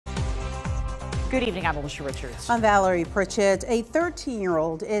Good evening, I'm Alicia Richards. I'm Valerie Pritchett. A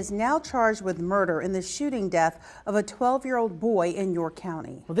 13-year-old is now charged with murder in the shooting death of a 12-year-old boy in York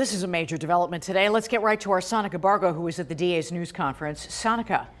County. Well, this is a major development today. Let's get right to our Sonica Bargo, who is at the DA's news conference.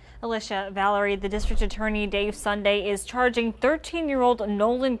 Sonica. Alicia, Valerie, the district attorney Dave Sunday is charging 13-year-old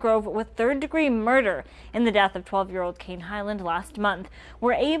Nolan Grove with third-degree murder in the death of 12-year-old Kane Highland last month.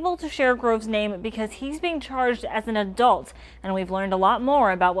 We're able to share Grove's name because he's being charged as an adult, and we've learned a lot more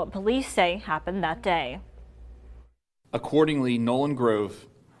about what police say happened that day. Accordingly, Nolan Grove,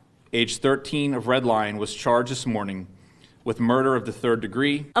 age 13 of Red Lion, was charged this morning with murder of the third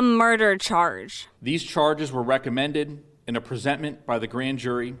degree. A murder charge. These charges were recommended in a presentment by the grand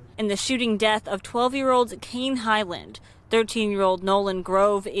jury. In the shooting death of 12-year-old Kane Highland, 13-year-old Nolan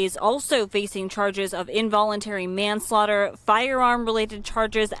Grove is also facing charges of involuntary manslaughter, firearm-related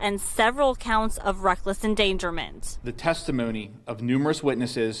charges, and several counts of reckless endangerment. The testimony of numerous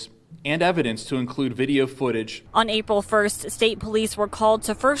witnesses and evidence to include video footage. On April 1st, state police were called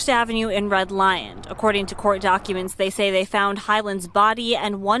to First Avenue in Red Lion. According to court documents, they say they found Highland's body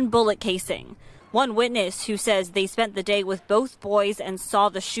and one bullet casing. One witness, who says they spent the day with both boys and saw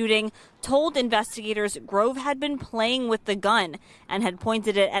the shooting, told investigators Grove had been playing with the gun and had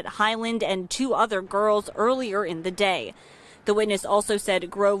pointed it at Highland and two other girls earlier in the day. The witness also said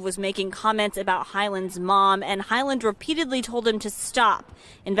Grove was making comments about Highland's mom, and Highland repeatedly told him to stop.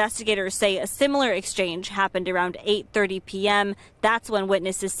 Investigators say a similar exchange happened around 8:30 p.m. That's when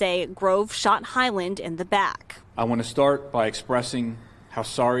witnesses say Grove shot Highland in the back. I want to start by expressing how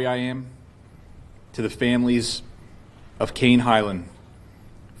sorry I am to the families of Kane Highland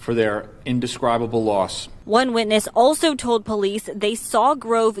for their indescribable loss. One witness also told police they saw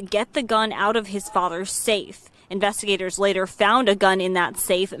Grove get the gun out of his father's safe. Investigators later found a gun in that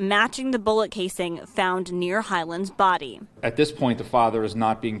safe matching the bullet casing found near Highland's body. At this point, the father is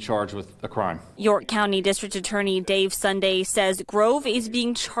not being charged with a crime. York County District Attorney Dave Sunday says Grove is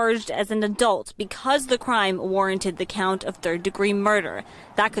being charged as an adult because the crime warranted the count of third-degree murder.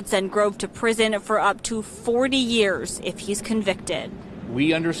 That could send Grove to prison for up to 40 years if he's convicted.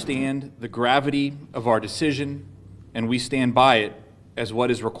 We understand the gravity of our decision, and we stand by it as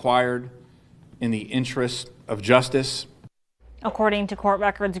what is required in the interest of justice. According to court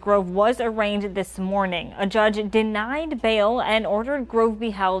records, Grove was arraigned this morning. A judge denied bail and ordered Grove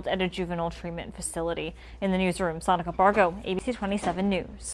be held at a juvenile treatment facility. In the newsroom, Sonica Bargo, ABC 27 News.